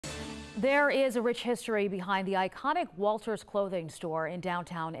There is a rich history behind the iconic Walters clothing store in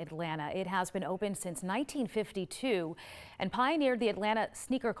downtown Atlanta. It has been open since 1952 and pioneered the Atlanta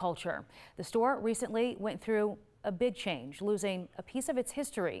sneaker culture. The store recently went through a big change, losing a piece of its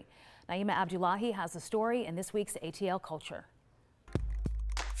history. Naima Abdullahi has the story in this week's ATL Culture.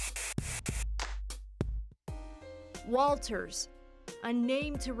 Walters, a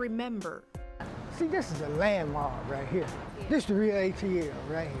name to remember. See, this is a landmark right here. This is the real ATL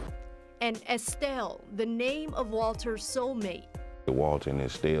right here. And Estelle, the name of Walter's soulmate. Walter and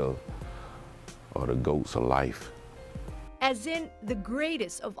Estelle are the goats of life. As in the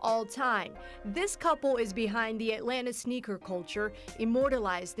greatest of all time. This couple is behind the Atlanta sneaker culture,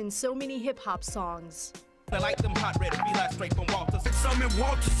 immortalized in so many hip-hop songs. I like them hot red, be like straight from Walters. Some in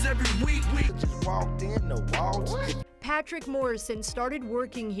Walters every week. We just walked in the Walters. Patrick Morrison started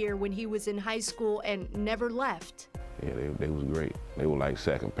working here when he was in high school and never left. Yeah, they was great. They were like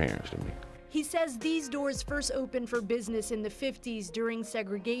second parents to me. He says these doors first opened for business in the 50s during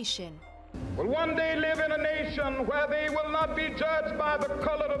segregation. Will one day live in a nation where they will not be judged by the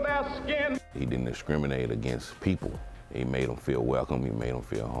color of their skin. He didn't discriminate against people. He made them feel welcome. He made them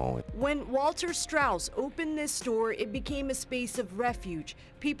feel home. When Walter Strauss opened this store, it became a space of refuge.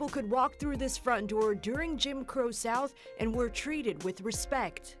 People could walk through this front door during Jim Crow South and were treated with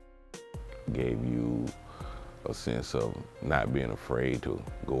respect. Gave you a sense of not being afraid to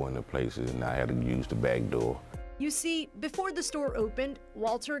go into places and not have to use the back door. You see, before the store opened,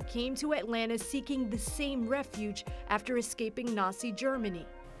 Walter came to Atlanta seeking the same refuge after escaping Nazi Germany.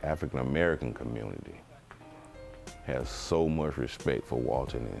 African American community has so much respect for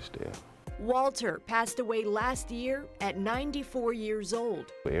Walter and Estelle. Walter passed away last year at 94 years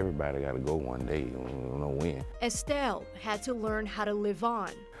old. Everybody got to go one day, you don't know when. Estelle had to learn how to live on.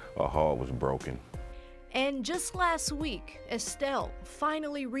 Her heart was broken. And just last week, Estelle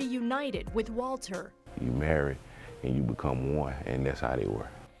finally reunited with Walter. You marry and you become one, and that's how they were.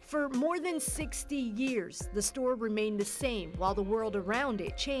 For more than 60 years, the store remained the same while the world around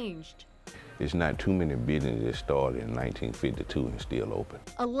it changed. There's not too many businesses that started in 1952 and still open.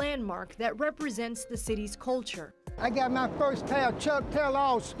 A landmark that represents the city's culture. I got my first pair of Chuck Taylor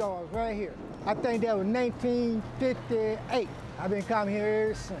All-Stars right here. I think that was 1958. I've been coming here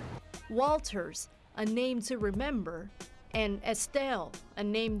ever since. Walters, a name to remember, and Estelle, a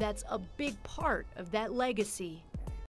name that's a big part of that legacy.